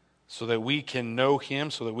 so that we can know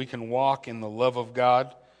Him, so that we can walk in the love of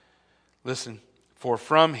God. Listen, for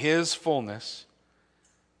from His fullness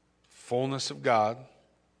of God,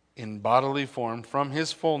 in bodily form, from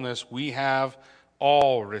His fullness we have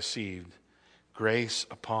all received grace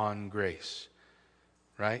upon grace.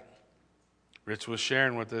 Right? Rich was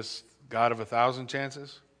sharing with us, God of 1,000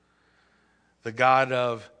 chances. The God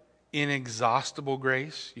of inexhaustible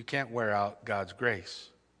grace. You can't wear out God's grace.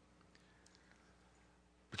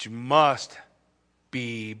 But you must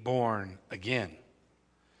be born again.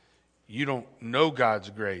 You don't know God's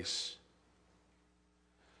grace.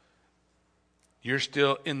 You're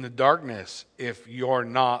still in the darkness if you're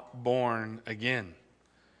not born again.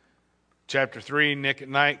 Chapter 3, Nick at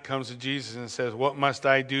night comes to Jesus and says, what must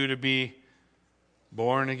I do to be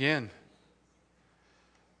born again?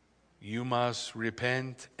 You must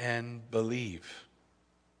repent and believe.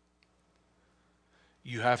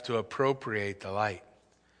 You have to appropriate the light.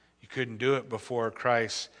 You couldn't do it before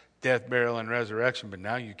Christ's death, burial, and resurrection, but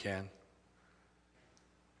now you can.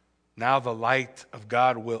 Now the light of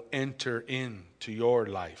God will enter into your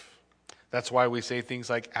life. That's why we say things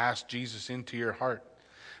like, ask Jesus into your heart.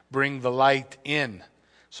 Bring the light in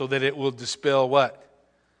so that it will dispel what?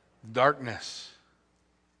 Darkness.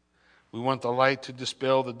 We want the light to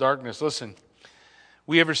dispel the darkness. Listen,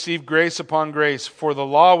 we have received grace upon grace, for the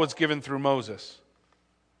law was given through Moses.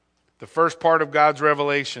 The first part of God's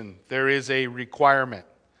revelation, there is a requirement.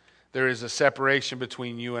 There is a separation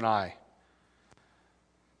between you and I.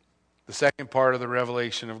 The second part of the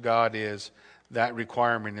revelation of God is that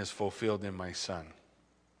requirement is fulfilled in my Son.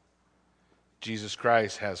 Jesus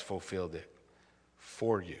Christ has fulfilled it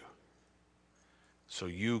for you. So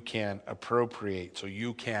you can appropriate, so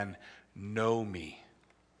you can know me,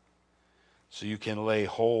 so you can lay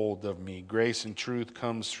hold of me. Grace and truth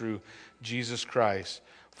comes through Jesus Christ.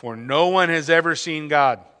 For no one has ever seen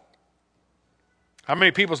God. How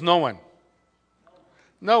many people's no one?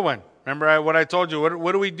 No one. Remember what I told you?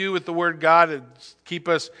 What do we do with the word God to keep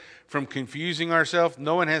us from confusing ourselves?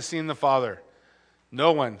 No one has seen the Father.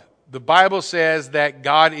 No one. The Bible says that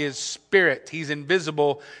God is spirit. He's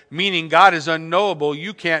invisible, meaning God is unknowable.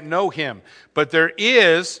 You can't know Him. But there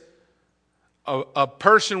is a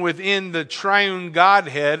person within the triune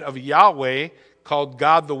Godhead of Yahweh called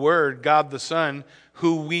God the Word, God the Son,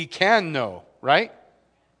 who we can know, right?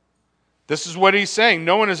 This is what he's saying.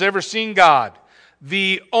 No one has ever seen God,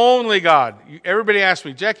 the only God. Everybody asks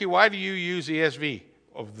me, Jackie, why do you use ESV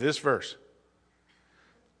of this verse?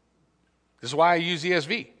 This is why I use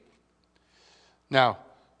ESV. Now,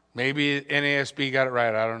 maybe NASB got it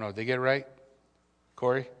right. I don't know. Did they get it right?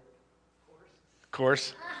 Corey? Of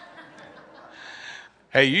course.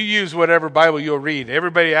 Hey, you use whatever Bible you'll read.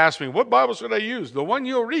 Everybody asks me, what Bible should I use? The one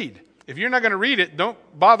you'll read. If you're not going to read it, don't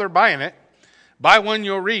bother buying it. Buy one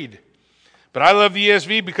you'll read. But I love the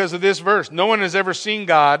ESV because of this verse. No one has ever seen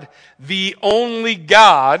God, the only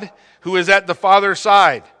God who is at the Father's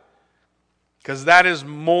side. Because that is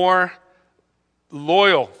more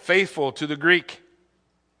loyal, faithful to the Greek.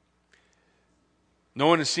 No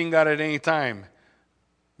one has seen God at any time.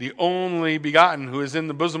 The only begotten who is in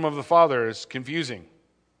the bosom of the Father is confusing.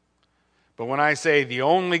 But when I say the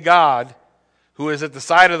only God who is at the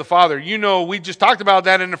side of the Father, you know we just talked about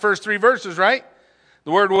that in the first 3 verses, right? The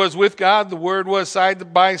Word was with God. The Word was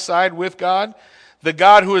side by side with God. The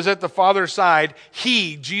God who is at the Father's side,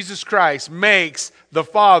 He, Jesus Christ, makes the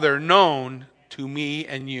Father known to me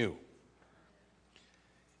and you.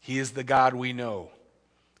 He is the God we know.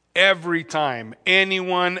 Every time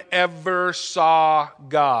anyone ever saw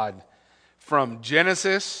God, from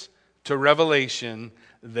Genesis to Revelation,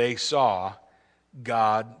 they saw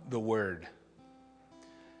God the Word.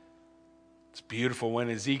 It's beautiful when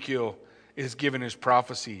Ezekiel is given his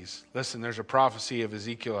prophecies. Listen, there's a prophecy of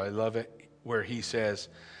Ezekiel, I love it, where he says,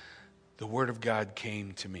 the Word of God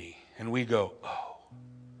came to me. And we go, oh,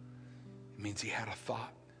 it means he had a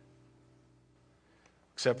thought.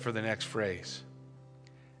 Except for the next phrase,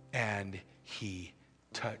 and he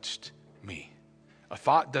touched me. A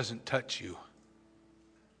thought doesn't touch you.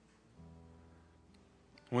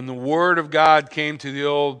 When the Word of God came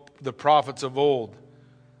to the prophets of old,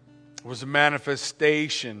 it was a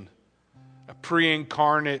manifestation, a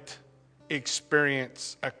pre-incarnate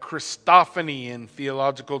experience, a Christophany in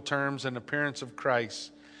theological terms, an appearance of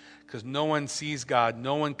Christ. Because no one sees God,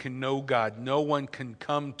 no one can know God, no one can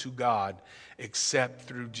come to God except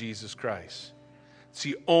through Jesus Christ. It's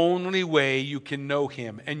the only way you can know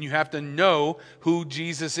Him, and you have to know who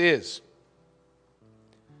Jesus is.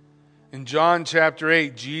 In John chapter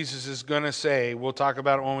 8, Jesus is going to say, we'll talk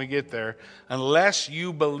about it when we get there, unless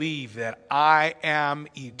you believe that I am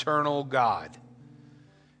eternal God,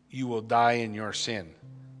 you will die in your sin.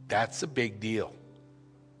 That's a big deal.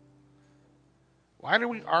 Why do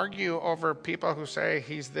we argue over people who say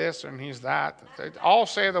he's this and he's that? They all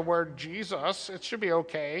say the word Jesus. It should be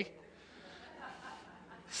okay.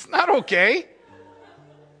 It's not okay.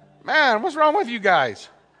 Man, what's wrong with you guys?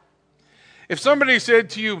 If somebody said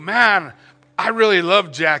to you, man, I really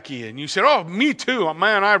love Jackie, and you said, oh, me too.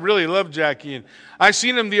 Man, I really love Jackie. And I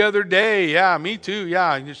seen him the other day. Yeah, me too.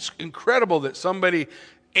 Yeah, and it's incredible that somebody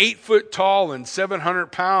 8 foot tall and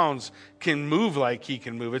 700 pounds can move like he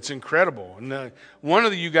can move. It's incredible. And one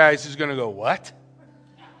of you guys is going to go, what?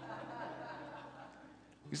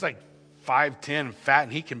 He's like 5'10", fat,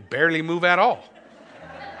 and he can barely move at all.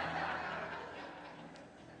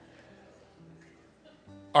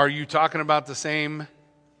 Are you talking about the same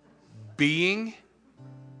being?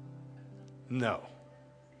 No.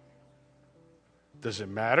 Does it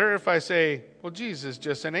matter if I say, well, Jesus is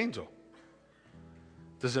just an angel?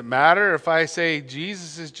 Does it matter if I say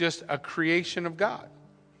Jesus is just a creation of God?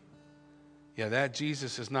 Yeah, that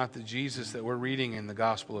Jesus is not the Jesus that we're reading in the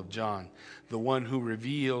Gospel of John, the one who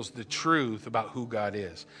reveals the truth about who God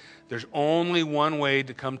is. There's only one way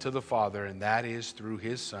to come to the Father, and that is through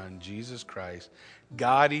His Son, Jesus Christ,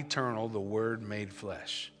 God eternal, the Word made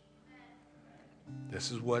flesh. This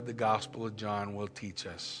is what the Gospel of John will teach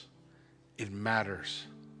us. It matters.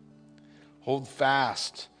 Hold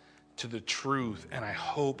fast to the truth, and I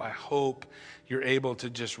hope you're able to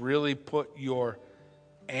just really put your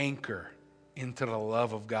anchor into the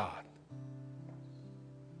love of God.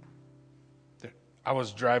 I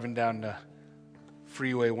was driving down the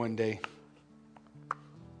freeway one day.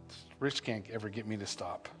 Rich can't ever get me to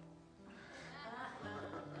stop.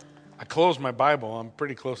 I closed my Bible. I'm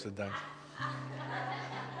pretty close to done. I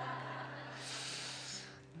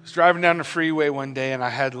was driving down the freeway one day, and I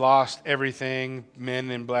had lost everything. Men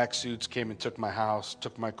in black suits came and took my house,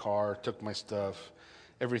 took my car, took my stuff,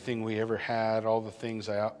 everything we ever had, all the things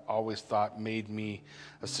I always thought made me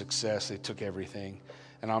a success. They took everything.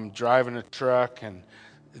 And I'm driving a truck and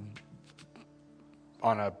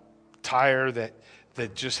on a tire that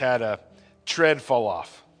just had a tread fall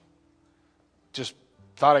off. Just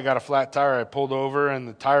thought I got a flat tire. I pulled over and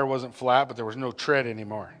the tire wasn't flat, but there was no tread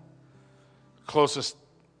anymore. Closest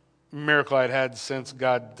miracle I'd had since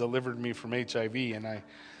God delivered me from HIV. And I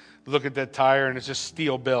look at that tire and it's just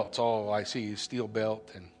steel belts. All I see is steel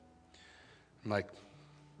belt. And I'm like,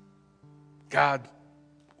 God,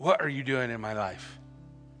 what are you doing in my life?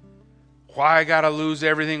 Why I got to lose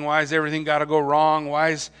everything? Why is everything got to go wrong?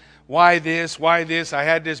 Why this? Why this? I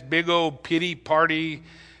had this big old pity party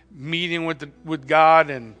meeting with God,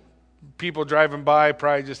 and people driving by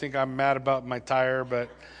probably just think I'm mad about my tire, but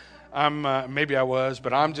maybe I was,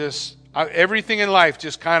 but everything in life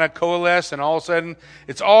just kind of coalesced, and all of a sudden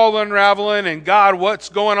it's all unraveling. And God, what's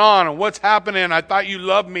going on and what's happening? I thought you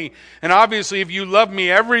loved me, and obviously if you love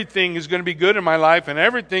me, everything is going to be good in my life, and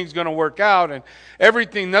everything's going to work out, and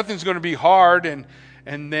nothing's going to be hard.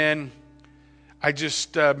 And then I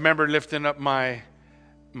just remember lifting up my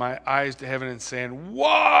eyes to heaven and saying,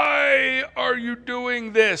 why are you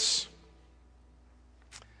doing this?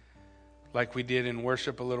 Like we did in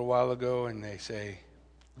worship a little while ago, and they say,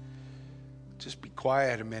 just be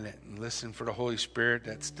quiet a minute and listen for the Holy Spirit,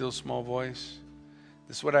 that still small voice.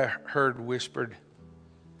 This is what I heard whispered.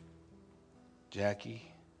 Jackie,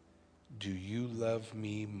 do you love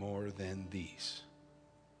me more than these?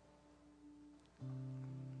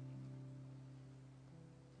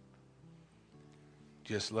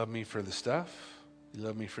 Do you just love me for the stuff? You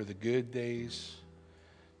love me for the good days?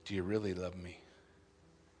 Do you really love me?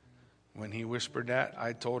 When he whispered that,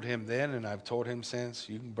 I told him then, and I've told him since,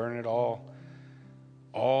 you can burn it all.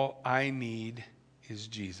 All I need is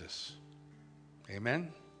Jesus.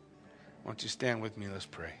 Amen? Why don't you stand with me? Let's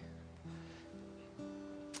pray.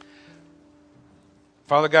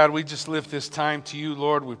 Father God, we just lift this time to you,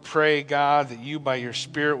 Lord. We pray, God, that you by your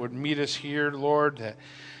Spirit would meet us here, Lord, that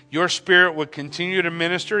your Spirit would continue to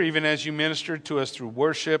minister, even as you ministered to us through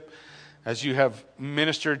worship, as you have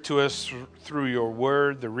ministered to us through your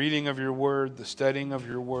word, the reading of your word, the studying of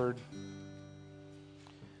your word.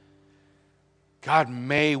 God,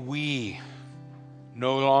 may we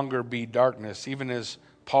no longer be darkness, even as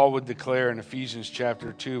Paul would declare in Ephesians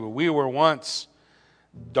chapter 2. We were once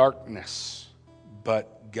darkness,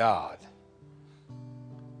 but God,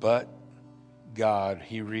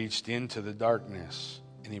 he reached into the darkness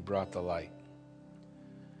and he brought the light.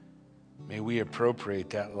 May we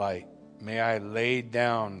appropriate that light. May I lay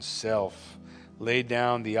down self, lay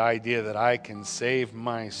down the idea that I can save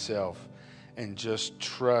myself and just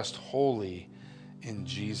trust wholly in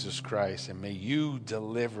Jesus Christ. And may you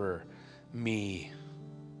deliver me.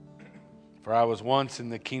 For I was once in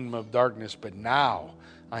the kingdom of darkness, but now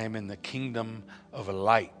I am in the kingdom of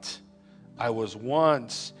light. I was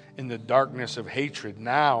once in the darkness of hatred.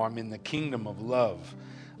 Now I'm in the kingdom of love.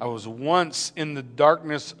 I was once in the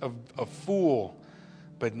darkness of a fool,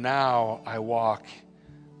 but now I walk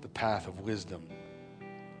the path of wisdom.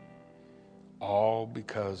 All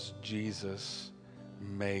because Jesus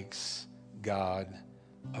makes God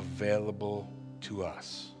available to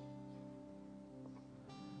us.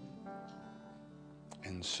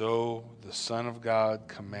 And so the Son of God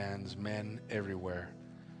commands men everywhere,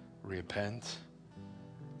 repent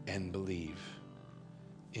and believe.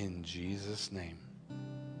 In Jesus' name,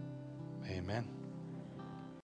 amen.